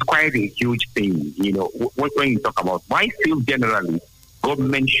it is quite a huge thing, when you talk about. I feel generally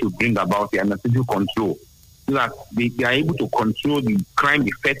government should bring about the administrative control so that they are able to control the crime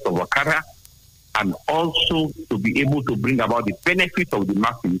effects of Okada and also to be able to bring about the benefits of the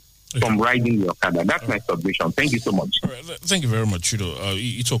masses from riding the Okada. That's my submission. Thank you so much. All right. Thank you very much.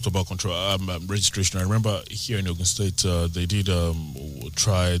 You talked about control registration. I remember here in Ogun State, they did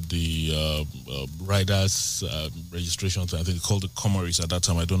try the riders registration. I think they called it Comoris at that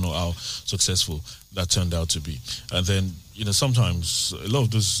time. I don't know how successful that turned out to be. And then, sometimes a lot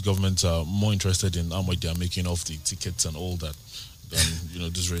of those governments are more interested in how much they are making off the tickets and all that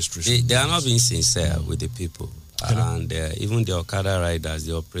than, this registration. They are not being sincere with the people. And even the Okada riders,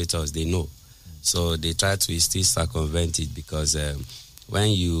 the operators, they know. So they try to still circumvent it because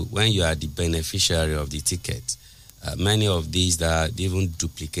when you are the beneficiary of the ticket, many of these that are even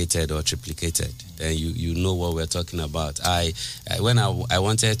duplicated or triplicated, then you know what we're talking about. When I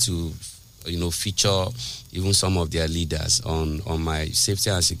wanted to, feature even some of their leaders on my safety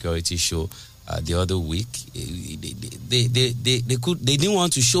and security show the other week, they didn't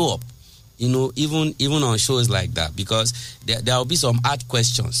want to show up. Even on shows like that, because there will be some hard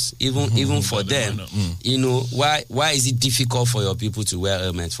questions, even for them. Why is it difficult for your people to wear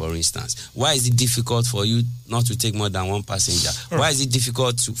helmets, for instance? Why is it difficult for you not to take more than one passenger? Why is it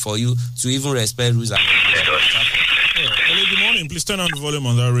difficult for you to even respect rules and regulations? Hello, good morning. Please turn on the volume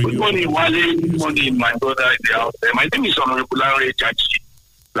on that radio. Good morning, Wale. Good morning, my brother in the house. My name is Honorable Larry Chachi.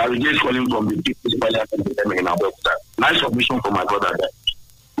 Larry J is calling from the People's Parliament in Abuja. Nice submission from my brother there.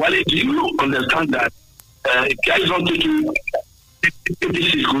 Well, do you understand that if guys don't take it,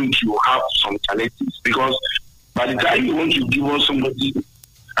 this is going to have some challenges? Because by the time you want to give us somebody, the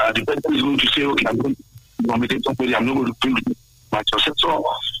person is going to say, okay, I'm going to nominate somebody, I'm not going to bring my successor.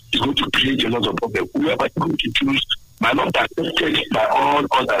 It's going to create a lot of problems. Whoever is going to choose might not be accepted by all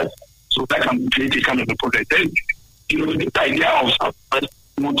others. So that can create a kind of a problem. Then, the idea of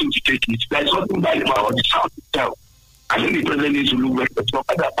wanting to take it, there's something bad about the sound itself. I think the president needs to look back at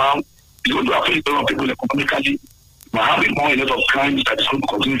the pound. It's going to affect a lot of people economically. We're having a lot of crimes that is going to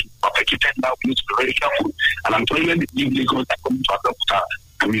continue to be perpetrated now. We need to be very careful. And I'm telling you, the new Lagos are coming to adopt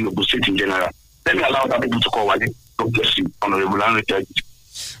Ogun State in general. Let me allow that people to call Wale. God bless you, Honorable Henry.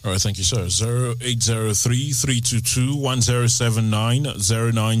 All right, thank you, sir.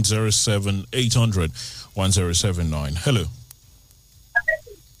 0803-322-1079, 0907-800-1079. Hello.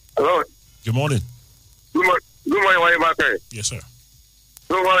 Hello. Good morning. Good morning, Wale Martin. Yes, sir.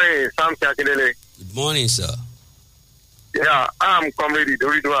 Good morning, Sam Chakidele. Good morning, sir. Yeah, I'm Comrade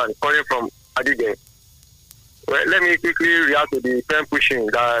Doridwan, calling from Adigen. Well, let me quickly react to the pen pushing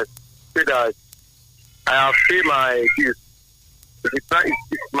that say that I have paid my dues. It's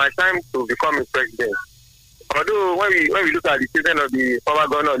my time to become a president. Although when we look at the statement of the former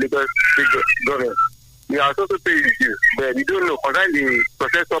governor of Lagos State government, we are also paid his dues, but we don't know concerning the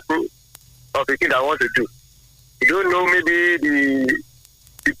process of the thing that I want to do. We don't know, maybe the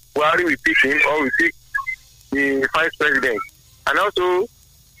Buhari will pick him or we pick the vice president. And also,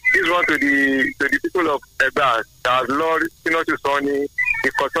 this one to the people of Egba that Lord Sinotu Soni,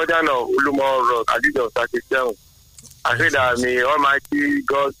 the custodian of Ulumo Road, at the age of 37. I say that may Almighty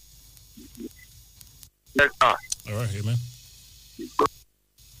God bless us. All right, amen.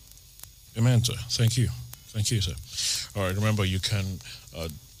 Amen, sir. Thank you. Thank you, sir. All right, remember you can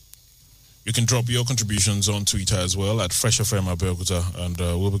drop your contributions on Twitter as well at Fresh FM Abeokuta, and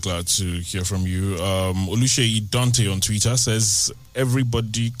we'll be glad to hear from you. Oluseyi Dante on Twitter says,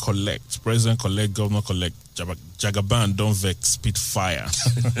 everybody collect. President collect, governor collect. Jagaban, don't vex, spit fire.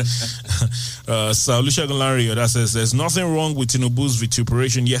 So Olusegun Lanre that says, there's nothing wrong with Tinubu's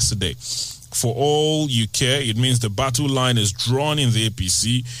vituperation yesterday. ask for all you care. It means the battle line is drawn in the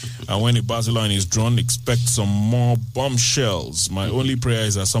APC. And when the battle line is drawn, expect some more bombshells. My only prayer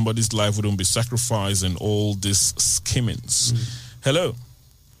is that somebody's life wouldn't be sacrificed in all these schemings. Hello.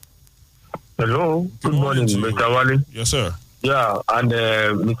 Hello. Good morning, Mr. Wale. Yes, sir. Yeah, and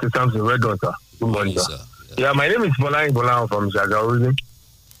Mr. Samson, well done, sir. Good morning, sir. Yeah, my name is Bolan from Shagaru.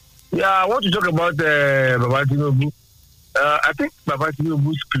 Yeah, I want to talk about Baba Tinubu. I think Baba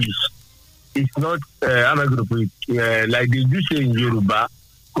Tinubu's speech is not, I'm not going to put it, like they do say in Yoruba,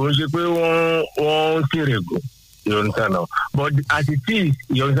 you understand now? But as it is,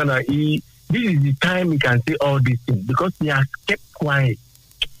 you understand now, this is the time he can say all these things because he has kept quiet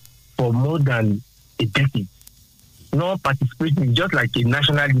for more than a decade. Not participating, just like a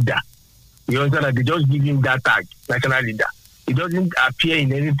national leader. You understand that they just give him that tag, national leader. He doesn't appear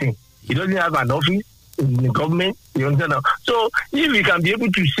in anything. He doesn't have an office in the government. You understand now? So if he can be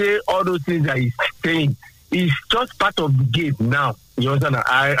able to say all those things that he's saying, it's just part of the game now. You understand now?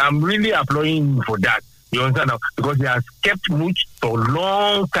 I'm really applauding him for that. You understand now? Because he has kept mute for a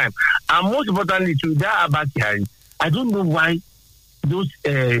long time. And most importantly, to that about Kyari, I don't know why those,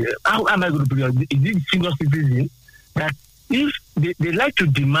 how am I going to put it? Is it senior citizen that if they like to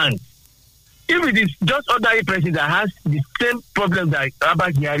demand, if it is just ordinary person that has the same problem that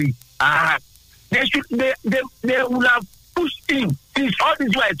Abba Kyari had, they would have pushed him since all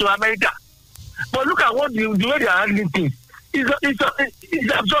this way to America. But look at what the way they are handling things.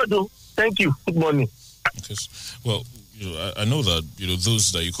 It's absurd, though. Thank you. Good morning. Yes. Well, I know that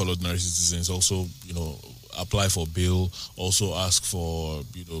those that you call ordinary citizens also apply for bail, also ask for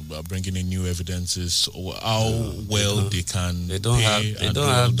bringing in new evidences or how they can. They don't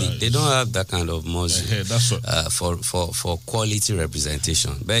have that kind of muscle that's what, for quality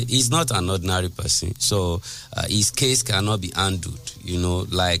representation. But he's not an ordinary person, so his case cannot be handled.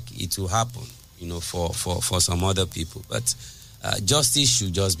 Like it will happen. For some other people, but. Justice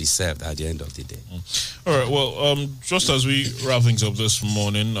should just be served at the end of the day. All right, well, just as we wrap things up this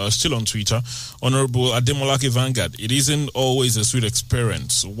morning, still on Twitter, Honorable Ademolake Vanguard, it isn't always a sweet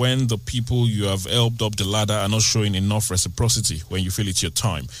experience when the people you have helped up the ladder are not showing enough reciprocity when you feel it's your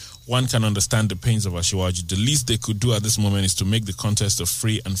time. One can understand the pains of Asiwaju. The least they could do at this moment is to make the contest a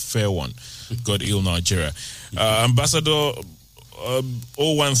free and fair one. God heal Nigeria. Ambassador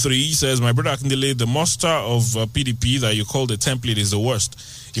 013 says, my brother Akindele, the muster of PDP that you call the template is the worst.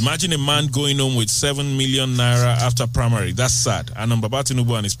 Imagine a man going home with 7 million naira after primary. That's sad. And Baba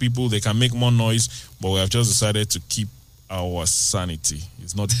Tinubu and his people, they can make more noise, but we have just decided to keep our sanity.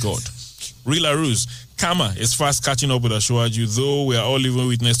 It's not God. Real Ruse, Kama is fast catching up with Asiwaju, though we are all living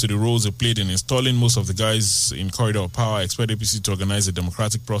witness to the roles they played in installing most of the guys in corridor of power. I expect APC to organize a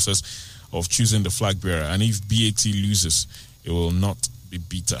democratic process of choosing the flag bearer. And if BAT loses, it will not be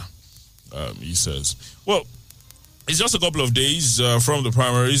bitter, he says. Well, it's just a couple of days from the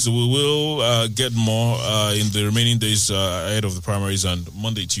primaries. We will get more in the remaining days ahead of the primaries, and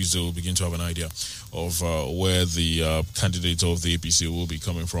Monday, Tuesday, we'll begin to have an idea of where the candidate of the APC will be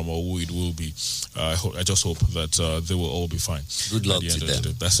coming from or who it will be. I just hope that they will all be fine. Good luck to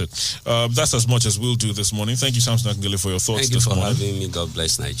them. That's it. That's as much as we'll do this morning. Thank you, Samson Akindele, for your thoughts this morning. Thank you for having me. God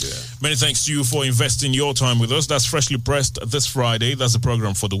bless Nigeria. Many thanks to you for investing your time with us. That's Freshly Pressed this Friday. That's the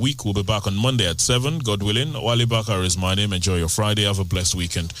program for the week. We'll be back on Monday at 7, God willing. Wale Bakar is my name. Enjoy your Friday. Have a blessed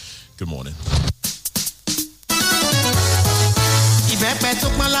weekend. Good morning.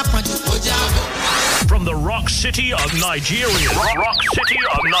 From the Rock City of Nigeria. Rock City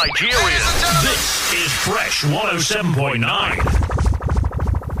of Nigeria. This is Fresh 107.9.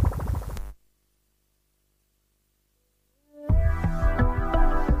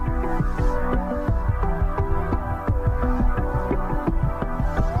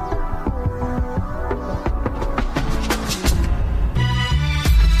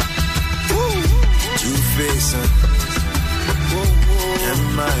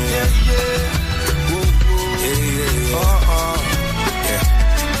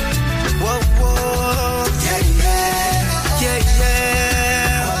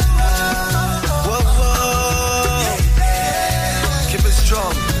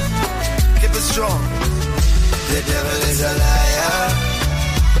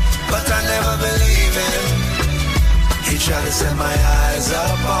 Set my eyes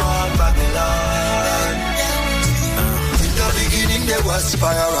upon Babylon. In the beginning there was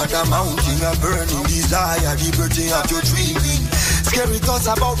fire on the mountain, a burning desire, the birthing of your dreaming. Scary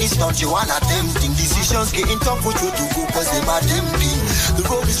thoughts about this, don't you wanna tempting? Decisions getting tough for you to go cause they are tempting. The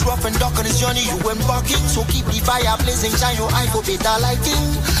road is rough and dark on this journey you embarking, so keep the fire blazing, shine your eye for better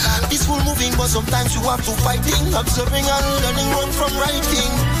lighting. Peaceful moving, but sometimes you have to fighting. Observing and learning, run from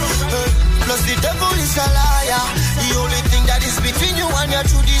writing. Plus the devil is a liar. The only thing that is between you and your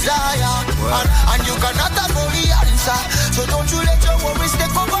true desire. And you cannot have all the answer. So don't you let your worries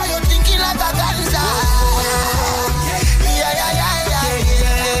take over. You're thinking like a dancer.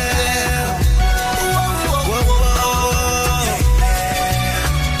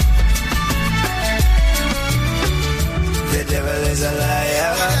 The devil is a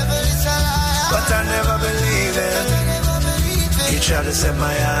liar, but I never believe it. He tried to set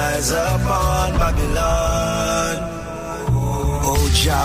my eyes upon Babylon. Oh, Jah.